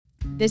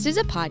This is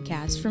a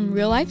podcast from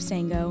Real Life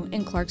Sango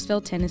in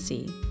Clarksville,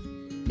 Tennessee.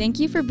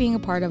 Thank you for being a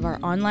part of our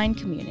online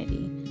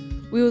community.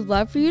 We would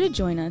love for you to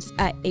join us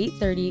at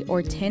 8:30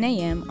 or 10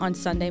 a.m. on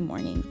Sunday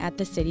morning at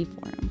the City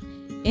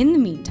Forum. In the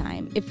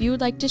meantime, if you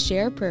would like to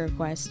share a prayer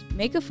request,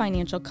 make a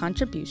financial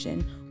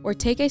contribution, or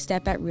take a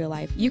step at Real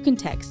Life, you can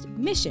text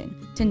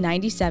MISSION to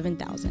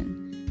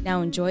 97,000.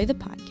 Now enjoy the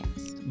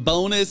podcast.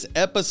 Bonus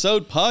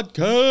episode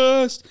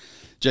podcast.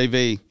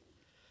 JV.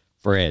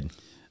 Fred.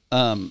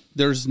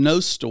 There's no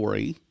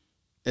story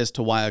as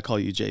to why I call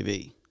you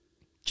JV.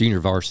 Junior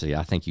varsity.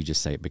 I think you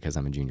just say it because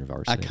I'm a junior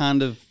varsity. I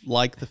kind of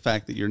like the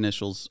fact that your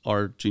initials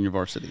are junior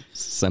varsity.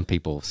 Some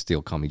people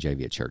still call me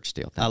JV at church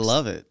still. I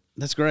love it.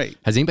 That's great.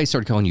 Has anybody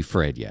started calling you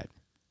Fred yet?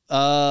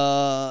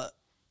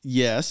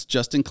 Yes,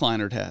 Justin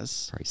Kleinert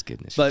has. Praise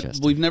goodness. But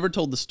Justin. we've never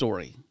told the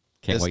story.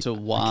 I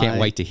can't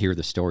wait to hear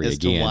the story as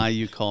again. to why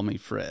you call me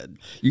Fred.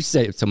 You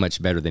say it so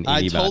much better than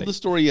anybody. I told the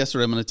story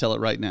yesterday. I'm going to tell it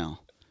right now.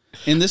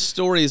 And this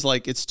story is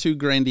like, it's too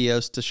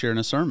grandiose to share in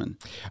a sermon.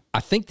 I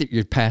think that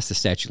you're past the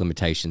statute of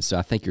limitations, so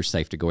I think you're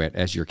safe to go ahead.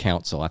 As your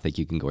counsel, I think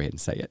you can go ahead and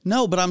say it.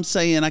 No, but I'm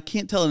saying I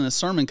can't tell it in a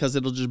sermon because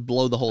it'll just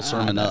blow the whole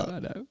sermon up. I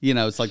know. You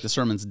know, it's like the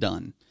sermon's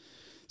done.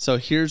 So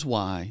here's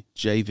why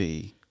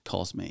JV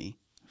calls me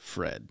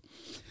Fred.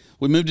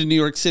 We moved to New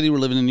York City. We're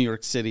living in New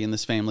York City, and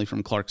this family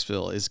from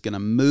Clarksville is going to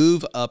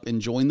move up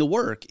and join the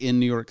work in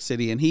New York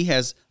City, and he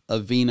has a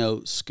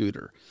Vino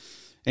scooter.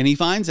 And he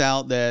finds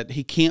out that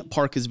he can't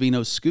park his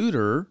Vino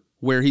scooter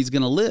where he's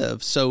going to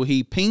live. So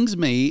he pings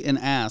me and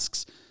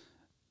asks,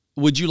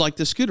 would you like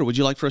the scooter? Would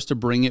you like for us to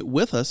bring it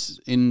with us?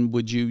 And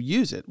would you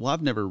use it? Well,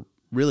 I've never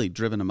really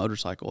driven a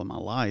motorcycle in my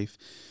life.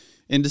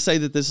 And to say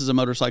that this is a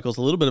motorcycle is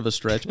a little bit of a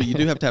stretch, but you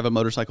do have to have a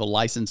motorcycle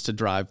license to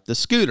drive the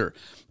scooter.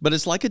 But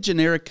it's like a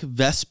generic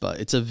Vespa.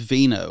 It's a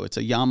Vino. It's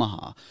a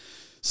Yamaha.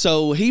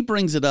 So he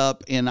brings it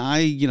up, and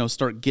I,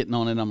 start getting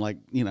on it. I'm like,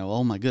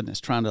 oh my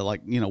goodness, trying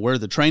to wear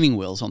the training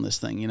wheels on this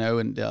thing,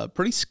 and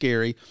pretty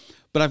scary.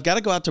 But I've got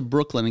to go out to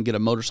Brooklyn and get a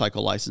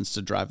motorcycle license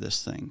to drive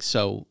this thing.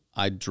 So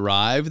I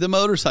drive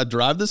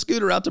the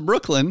scooter out to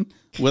Brooklyn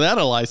without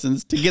a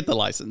license to get the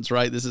license,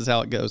 right? This is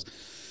how it goes.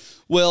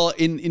 Well,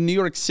 in New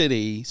York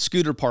City,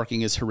 scooter parking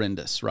is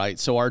horrendous, right?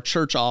 So our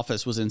church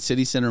office was in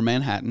City Center,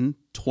 Manhattan,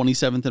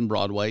 27th and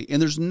Broadway,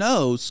 and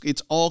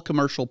it's all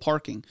commercial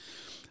parking.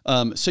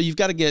 So you've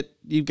got to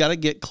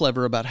get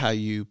clever about how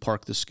you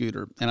park the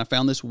scooter. And I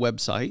found this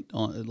website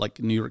on like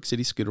New York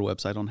City scooter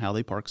website on how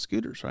they park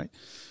scooters, right?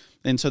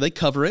 And so they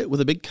cover it with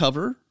a big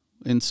cover.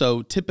 And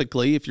so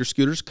typically if your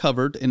scooter's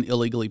covered and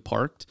illegally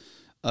parked,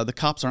 the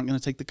cops aren't going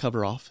to take the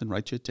cover off and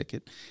write you a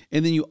ticket.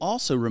 And then you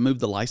also remove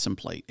the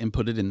license plate and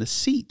put it in the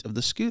seat of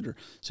the scooter.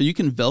 So you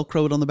can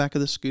Velcro it on the back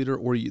of the scooter,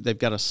 or they've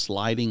got a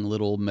sliding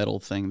little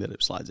metal thing that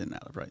it slides in and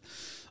out of, right?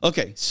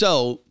 Okay,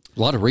 so a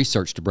lot of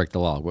research to break the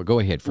law. Well, go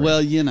ahead, Fred.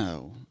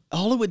 Well,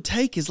 all it would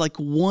take is like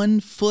 1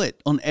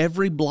 foot on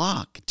every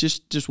block.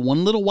 Just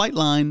one little white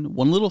line,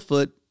 1 little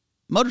foot,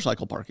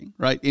 motorcycle parking,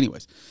 right?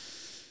 Anyways,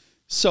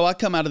 so I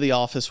come out of the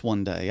office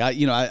one day. I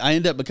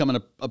end up becoming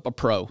a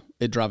pro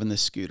at driving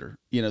this scooter.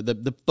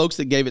 The folks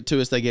that gave it to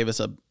us, they gave us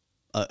a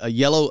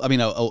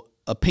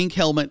pink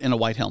helmet and a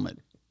white helmet.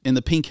 And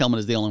the pink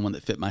helmet is the only one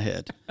that fit my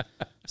head.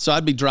 So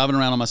I'd be driving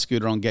around on my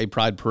scooter on Gay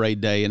Pride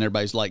Parade Day, and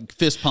everybody's like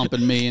fist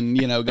pumping me and,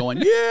 going,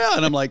 yeah.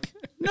 And I'm like,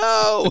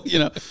 no,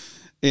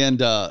 And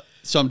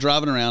so I'm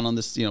driving around on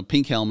this,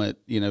 pink helmet,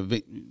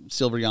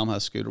 silver Yamaha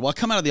scooter. Well, I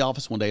come out of the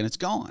office one day and it's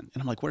gone.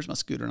 And I'm like, where's my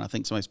scooter? And I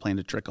think somebody's playing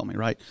a trick on me,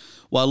 right?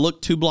 Well, I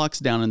look 2 blocks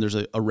down and there's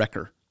a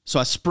wrecker. So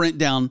I sprint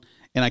down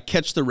and I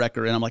catch the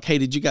wrecker and I'm like, hey,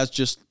 did you guys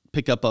just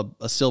pick up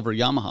a silver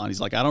Yamaha? And he's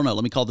like, I don't know.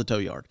 Let me call the tow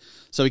yard.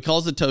 So he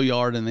calls the tow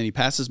yard and then he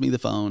passes me the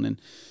phone and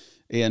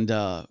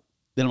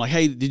then I'm like,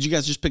 hey, did you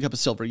guys just pick up a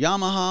silver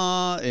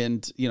Yamaha?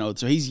 And,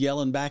 so he's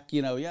yelling back,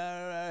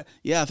 yeah,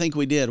 I think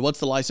we did. What's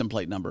the license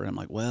plate number? And I'm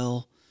like,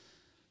 well,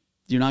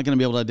 you're not going to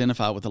be able to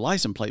identify it with the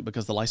license plate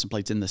because the license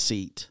plate's in the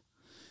seat.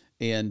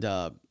 And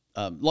let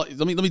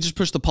me just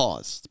push the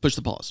pause.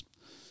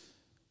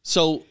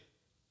 So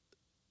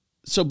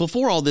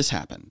before all this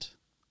happened,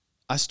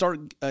 I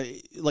start,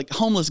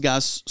 homeless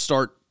guys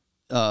start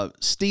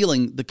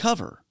stealing the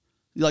cover,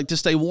 to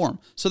stay warm.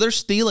 So they're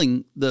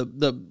stealing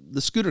the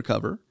scooter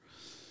cover.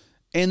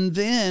 And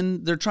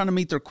then they're trying to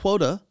meet their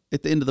quota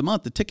at the end of the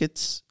month, the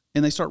tickets,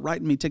 and they start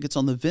writing me tickets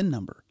on the VIN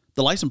number.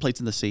 The license plate's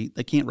in the seat.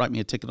 They can't write me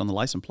a ticket on the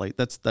license plate.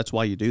 That's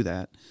why you do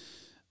that.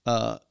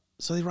 So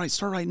they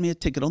start writing me a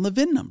ticket on the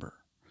VIN number.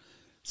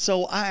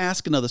 So I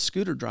ask another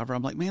scooter driver,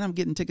 I'm like, man, I'm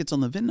getting tickets on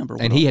the VIN number.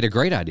 And he had a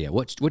great idea.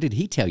 What did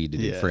he tell you to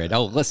do, Fred?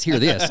 Oh, let's hear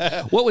this.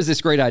 What was this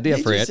great idea,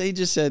 Fred? He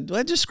just said,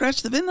 well, just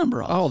scratch the VIN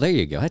number off. Oh, there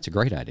you go. That's a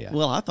great idea.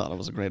 Well, I thought it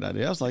was a great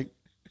idea. I was like,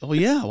 oh,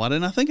 yeah, why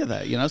didn't I think of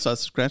that? So I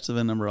scratched the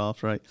VIN number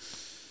off, right?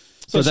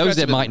 For those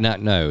that might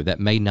not know, that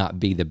may not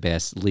be the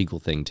best legal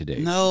thing to do.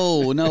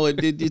 No,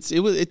 it's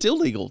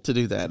illegal to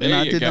do that, and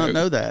I did not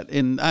know that,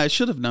 and I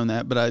should have known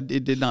that, but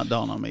it did not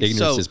dawn on me.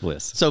 Ignorance is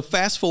bliss. So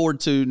fast forward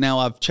to now,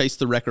 I've chased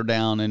the wrecker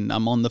down, and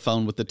I'm on the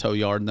phone with the tow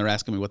yard, and they're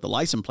asking me what the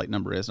license plate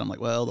number is, and I'm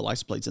like, well, the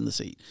license plate's in the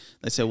seat.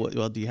 They say,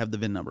 well, do you have the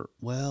VIN number?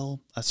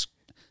 Well,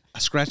 I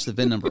scratched the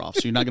VIN number off,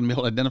 so you're not going to be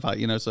able to identify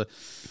it. So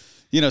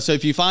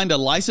if you find a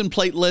license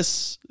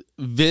plateless,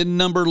 VIN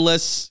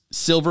numberless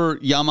silver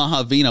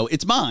Yamaha Vino,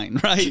 it's mine,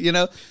 right?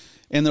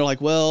 And they're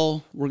like,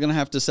 well, we're going to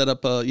have to set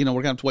up we're going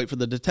to have to wait for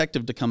the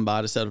detective to come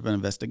by to set up an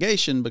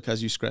investigation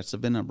because you scratched the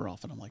VIN number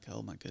off. And I'm like,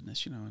 oh my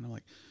goodness, and I'm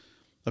like,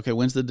 okay,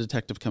 when's the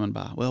detective coming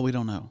by? Well, we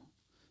don't know.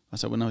 I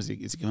said, well, no, is he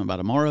coming by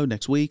tomorrow,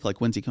 next week? Like,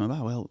 when's he coming by?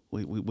 Well,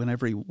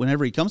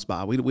 whenever he comes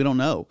by, we don't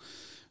know.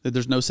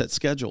 There's no set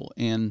schedule.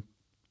 And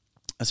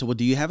I said, well,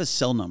 do you have his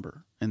cell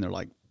number? And they're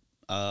like,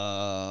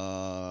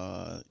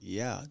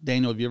 yeah.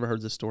 Daniel, have you ever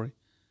heard this story?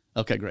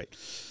 Okay, great.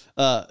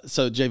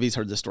 So JV's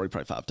heard this story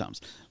probably 5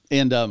 times.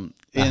 And I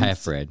have,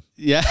 Fred.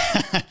 Yeah.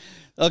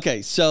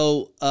 Okay,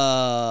 so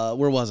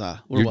where was I?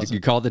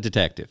 You called the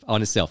detective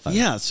on his cell phone.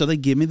 Yeah, so they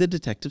give me the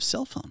detective's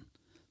cell phone.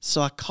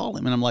 So I call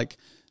him, and I'm like,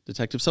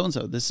 Detective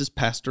so-and-so, this is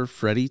Pastor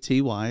Freddie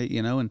T.Y.,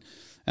 and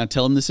I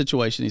tell him the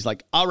situation. He's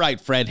like, all right,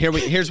 Fred,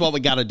 here's what we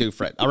got to do,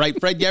 Fred. All right,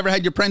 Fred, you ever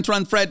had your prints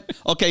run, Fred?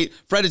 Okay,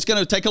 Fred, it's going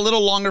to take a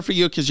little longer for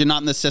you because you're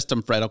not in the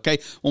system, Fred, okay?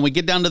 When we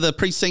get down to the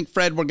precinct,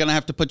 Fred, we're going to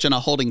have to put you in a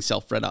holding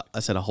cell, Fred. I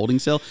said, a holding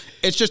cell?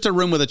 It's just a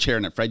room with a chair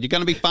in it, Fred. You're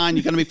going to be fine.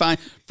 You're going to be fine.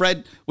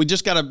 Fred, we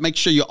just got to make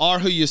sure you are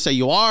who you say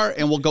you are,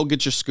 and we'll go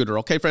get your scooter,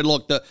 okay, Fred?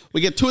 Look,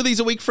 we get 2 of these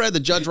a week, Fred. The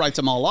judge writes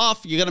them all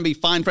off. You're going to be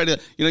fine, Fred.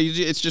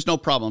 It's just no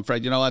problem,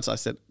 Fred. You know what? So I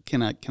said,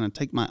 can I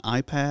take my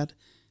iPad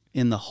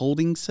in the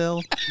holding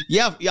cell?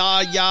 Yeah,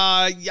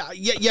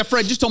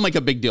 Fred, just don't make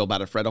a big deal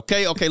about it, Fred,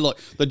 okay? Okay, look,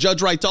 the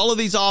judge writes all of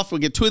these off. We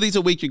get 2 of these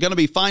a week. You're going to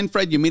be fine,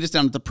 Fred. You meet us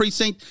down at the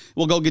precinct.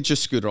 We'll go get your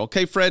scooter,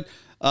 okay, Fred?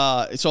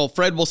 So,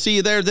 Fred, we'll see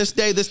you there this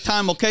day, this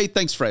time, okay?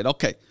 Thanks, Fred,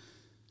 okay.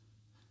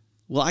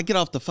 Well, I get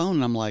off the phone,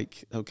 and I'm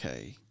like,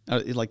 okay. Am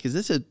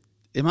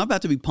I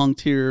about to be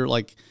punked here?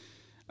 Like,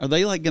 are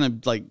they,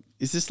 going to,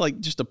 is this,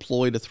 just a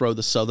ploy to throw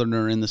the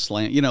Southerner in the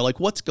slam?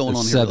 What's going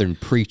on here? Southern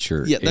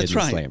preacher. Yeah, that's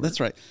right. Slammer.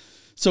 That's right.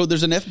 So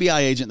there's an FBI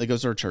agent that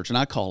goes to our church, and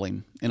I call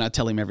him, and I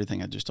tell him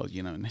everything I just told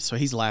you. And so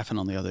he's laughing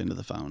on the other end of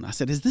the phone. I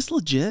said, is this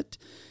legit?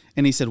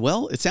 And he said,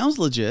 well, it sounds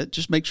legit.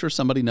 Just make sure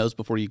somebody knows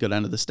before you go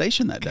down to the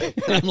station that day.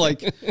 And I'm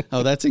like,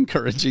 oh, that's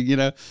encouraging,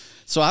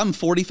 So I'm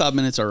 45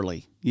 minutes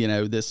early,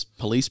 this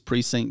police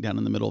precinct down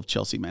in the middle of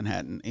Chelsea,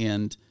 Manhattan.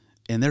 And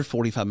they're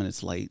 45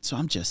 minutes late. So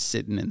I'm just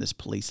sitting in this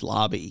police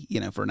lobby,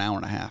 for an hour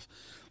and a half.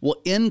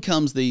 Well, in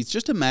comes these,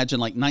 just imagine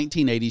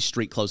 1980s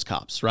street clothes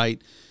cops, right?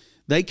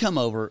 They come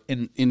over,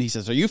 and he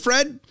says, are you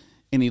Fred?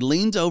 And he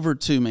leans over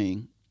to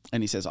me,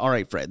 and he says, all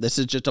right, Fred, this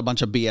is just a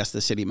bunch of BS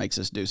the city makes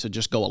us do, so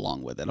just go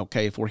along with it,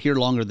 okay? If we're here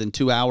longer than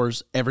 2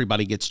 hours,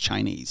 everybody gets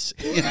Chinese.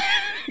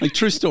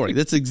 True story.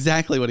 That's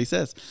exactly what he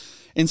says.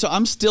 And so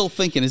I'm still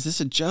thinking, is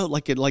this a joke?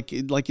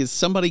 Is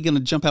somebody going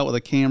to jump out with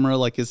a camera?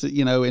 Is it,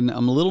 and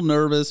I'm a little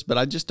nervous, but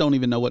I just don't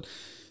even know what.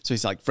 So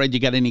he's like, Fred,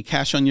 you got any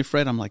cash on you,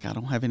 Fred? I'm like, I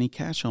don't have any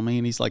cash on me.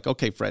 And he's like,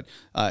 okay, Fred.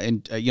 All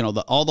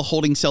the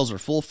holding cells are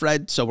full,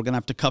 Fred. So we're going to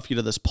have to cuff you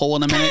to this pole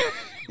in a minute.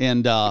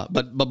 And,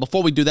 but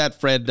before we do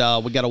that, Fred,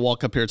 we got to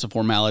walk up here. It's a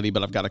formality,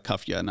 but I've got to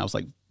cuff you. And I was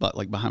like, but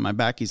behind my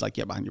back? He's like,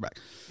 yeah, behind your back.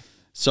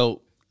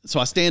 So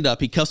I stand up.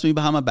 He cuffs me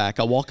behind my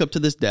back. I walk up to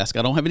this desk.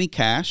 I don't have any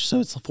cash.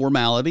 So it's a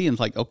formality. And it's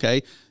like,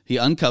 okay, he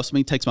uncuffs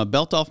me, takes my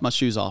belt off, my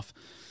shoes off.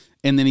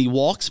 And then he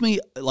walks me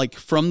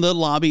from the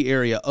lobby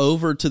area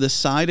over to the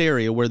side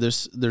area where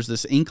there's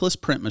this inkless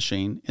print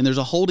machine, and there's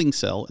a holding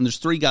cell, and there's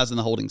 3 guys in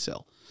the holding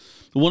cell.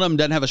 One of them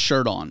doesn't have a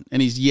shirt on,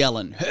 and he's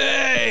yelling,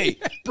 hey,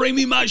 bring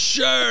me my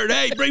shirt.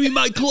 Hey, bring me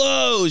my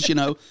clothes,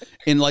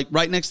 And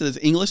right next to this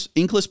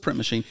inkless print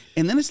machine.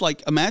 And then it's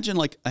imagine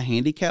a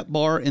handicap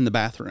bar in the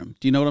bathroom.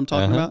 Do you know what I'm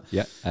talking about?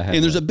 Yeah.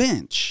 And there's a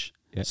bench.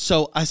 Yeah.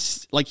 So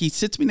he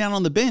sits me down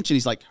on the bench, and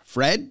he's like,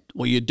 Fred,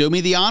 will you do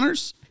me the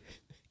honors?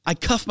 I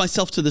cuff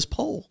myself to this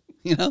pole,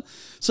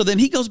 So then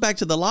he goes back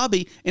to the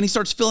lobby, and he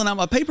starts filling out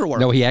my paperwork.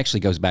 No, he actually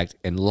goes back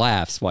and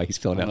laughs while he's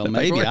filling out the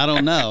paperwork. Maybe, I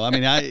don't know. I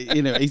mean,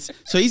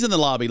 he's in the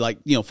lobby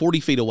 40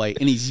 feet away,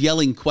 and he's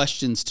yelling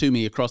questions to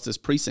me across this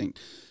precinct.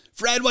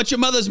 Fred, what's your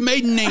mother's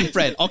maiden name,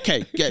 Fred?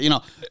 Okay,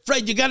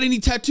 Fred, you got any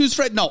tattoos,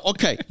 Fred? No,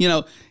 okay,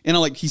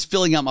 and he's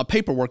filling out my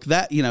paperwork.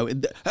 That,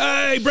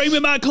 hey, bring me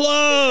my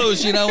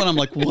clothes, and I'm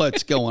like,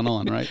 what's going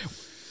on, right?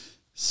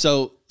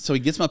 So he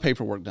gets my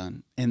paperwork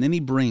done, and then he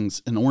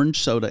brings an orange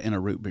soda and a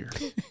root beer.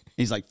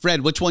 He's like,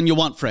 Fred, which one you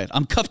want, Fred?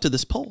 I'm cuffed to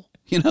this pole.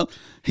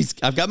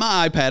 I've got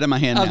my iPad in my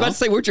hand now. I was about to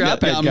say, where'd your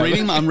iPad go?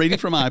 I'm reading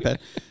from my iPad.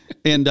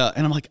 And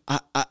I'm like,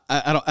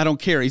 I don't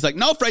care. He's like,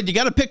 no, Fred, you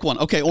got to pick one.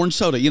 Okay, orange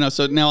soda.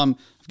 So now I've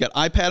got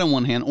iPad in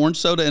one hand, orange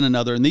soda in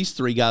another, and these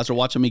 3 guys are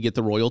watching me get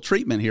the royal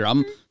treatment here.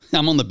 I'm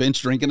on the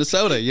bench drinking a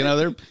soda.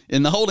 They're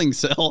in the holding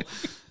cell.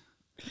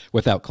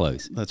 Without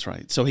clothes. That's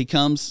right. So he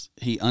comes,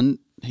 he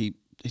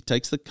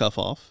takes the cuff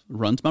off,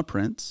 runs my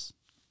prints,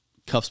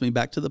 cuffs me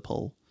back to the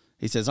pole.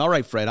 He says, all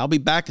right, Fred, I'll be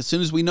back as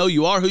soon as we know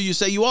you are who you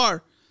say you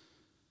are.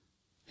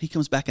 He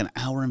comes back an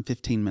hour and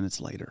 15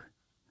 minutes later.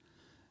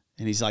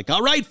 And he's like,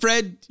 all right,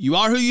 Fred, you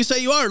are who you say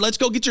you are. Let's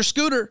go get your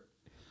scooter.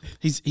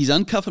 He's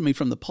uncuffing me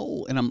from the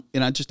pole. And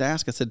I just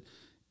asked, I said,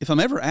 if I'm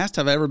ever asked,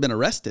 have I ever been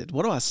arrested?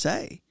 What do I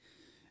say?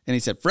 And he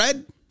said,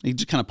 Fred, he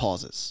just kind of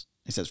pauses.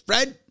 He says,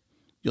 Fred,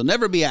 You'll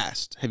never be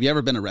asked, have you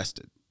ever been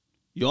arrested?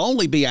 You'll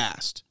only be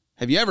asked,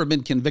 have you ever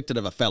been convicted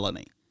of a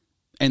felony?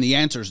 And the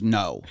answer is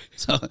no.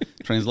 So,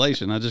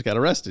 translation, I just got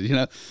arrested, you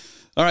know.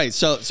 All right,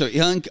 so he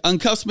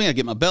uncuffs me. I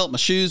get my belt, my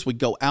shoes. We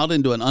go out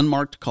into an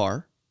unmarked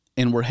car,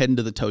 and we're heading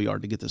to the tow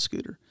yard to get the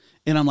scooter.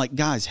 And I'm like,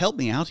 guys, help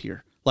me out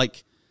here.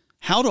 Like,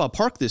 how do I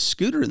park this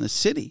scooter in the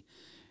city?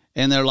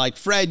 And they're like,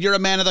 Fred, you're a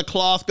man of the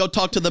cloth. Go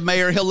talk to the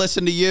mayor. He'll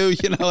listen to you,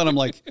 you know. And I'm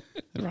like,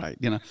 right,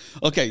 you know.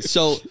 Okay,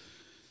 so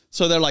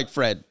they're like,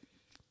 Fred,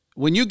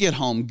 when you get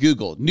home,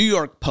 Google New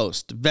York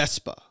Post,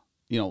 Vespa,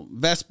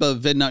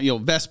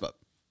 Vespa,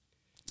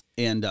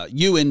 and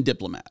UN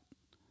diplomat.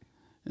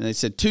 And they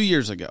said 2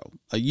 years ago,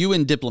 a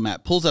UN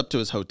diplomat pulls up to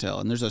his hotel,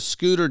 and there's a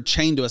scooter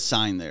chained to a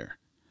sign there.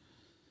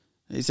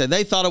 He said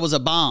they thought it was a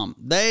bomb.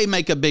 They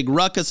make a big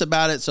ruckus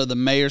about it, so the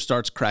mayor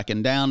starts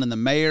cracking down, and the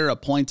mayor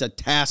appoints a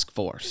task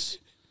force.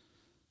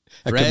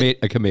 A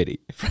committee.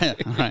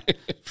 Fred, all right.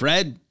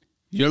 Fred,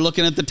 you're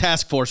looking at the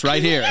task force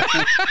right here.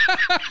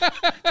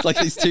 It's like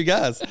these two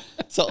guys.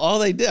 So all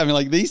they did, I mean,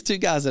 like these two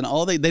guys, and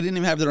they didn't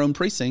even have their own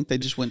precinct. They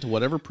just went to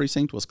whatever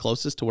precinct was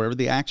closest to wherever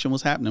the action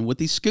was happening with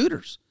these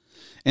scooters.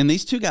 And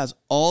these two guys,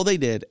 all they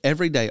did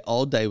every day,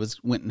 all day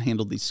went and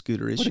handled these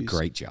scooter issues. What a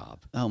great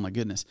job. Oh my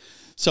goodness.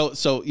 So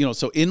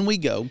in we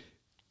go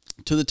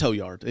to the tow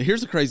yard. Here's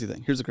the crazy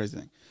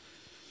thing.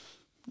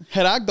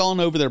 Had I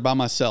gone over there by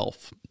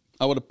myself,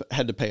 I would have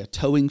had to pay a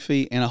towing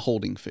fee and a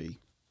holding fee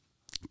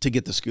to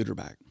get the scooter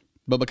back.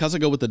 But because I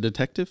go with the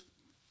detective,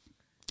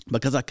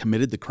 because I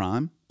committed the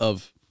crime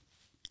of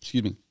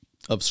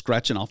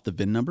scratching off the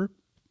VIN number,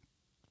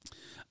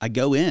 I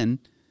go in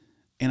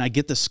and I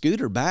get the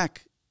scooter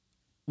back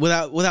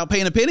without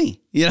paying a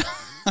penny, you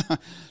know.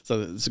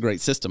 So it's a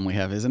great system we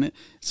have, isn't it?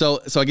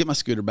 So I get my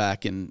scooter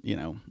back and, you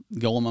know,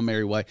 go on my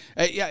merry way.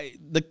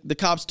 The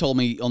cops told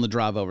me on the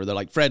drive over, they're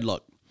like, Fred,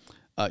 look,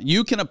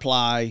 you can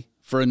apply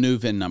for a new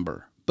VIN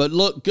number, but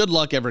look, good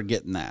luck ever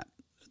getting that.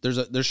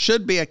 There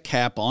should be a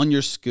cap on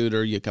your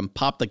scooter. You can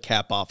pop the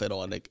cap off.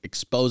 It'll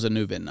expose a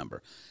new VIN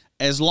number.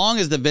 As long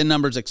as the VIN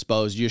number is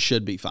exposed, you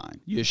should be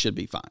fine.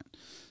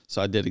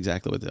 So I did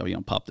exactly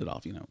what popped it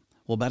off, you know.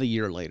 Well, about a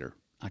year later,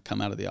 I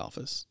come out of the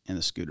office and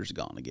the scooter's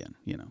gone again,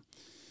 you know.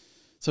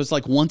 So it's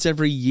like once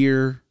every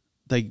year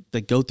they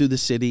go through the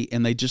city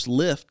and they just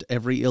lift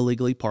every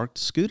illegally parked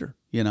scooter,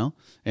 you know,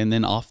 and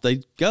then off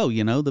they go,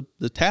 you know,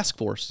 the task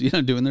force, you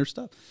know, doing their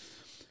stuff.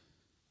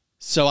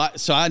 So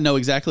I know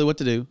exactly what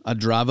to do. I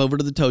drive over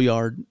to the tow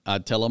yard. I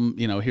tell them,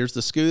 you know, here's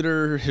the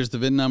scooter, here's the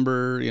VIN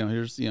number,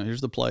 here's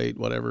the plate,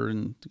 whatever,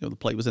 and the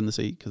plate was in the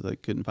seat because they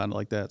couldn't find it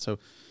like that.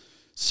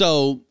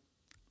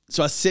 So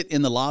I sit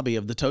in the lobby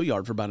of the tow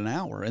yard for about an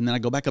hour, and then I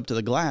go back up to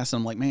the glass, and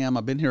I'm like, ma'am,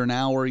 I've been here an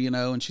hour, you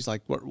know, and she's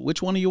like,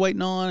 which one are you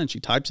waiting on? And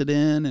she types it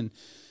in, and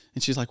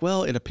she's like,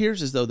 well, it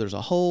appears as though there's a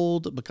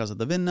hold because of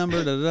the VIN number,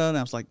 And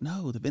I was like,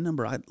 no, the VIN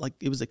number,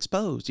 it was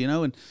exposed, you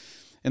know, and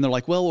they're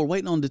like, well, we're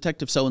waiting on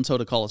Detective so-and-so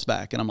to call us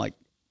back. And I'm like,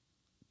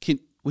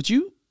 would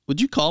you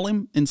call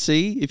him and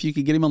see if you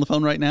could get him on the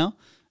phone right now?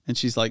 And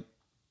she's like,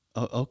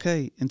 oh,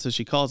 okay. And so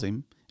she calls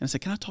him, and I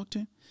said, can I talk to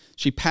him?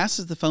 She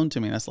passes the phone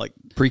to me, and that's like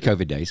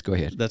pre-COVID days. Go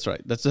ahead. That's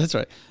right. That's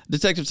right.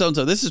 Detective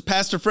so-and-so. This is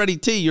Pastor Freddie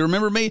T. You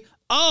remember me?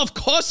 Oh, of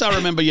course I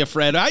remember you,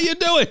 Fred. How you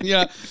doing? You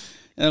know.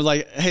 And I was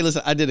like, hey,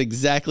 listen, I did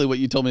exactly what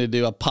you told me to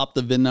do. I popped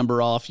the VIN number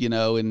off, you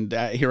know, and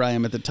here I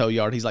am at the tow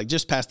yard. He's like,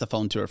 just pass the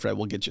phone to her, Fred.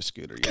 We'll get your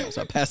scooter. You know.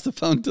 So I passed the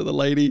phone to the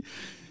lady,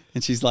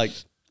 and she's like,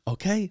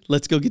 okay,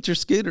 let's go get your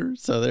scooter.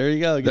 So there you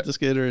go. Get the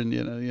scooter, and,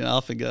 you know,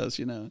 off it goes,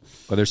 you know.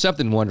 Well, there's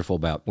something wonderful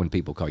about when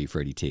people call you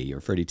Freddie T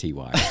or Freddie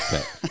T.Y.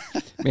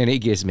 But, man, it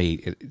gives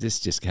me, this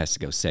just has to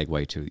go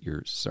segue to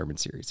your sermon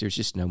series. There's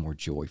just no more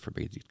joy for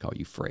me to call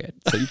you Fred.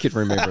 So you can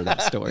remember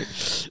that story.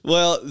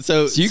 Well,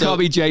 so you call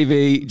me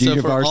JV, Junior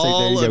so for Varsity,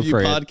 all there of you go,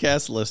 you Fred.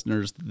 podcast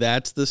listeners,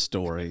 that's the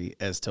story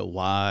as to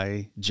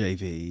why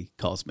JV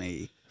calls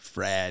me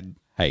Fred.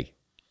 Hey,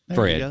 There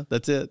Fred. you go.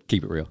 That's it.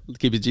 Keep it real.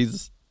 Keep it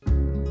Jesus.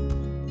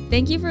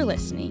 Thank you for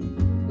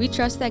listening. We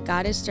trust that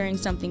God is stirring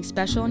something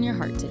special in your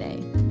heart today.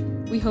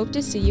 We hope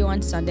to see you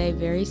on Sunday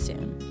very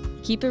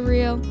soon. Keep it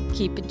real,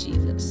 keep it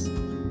Jesus.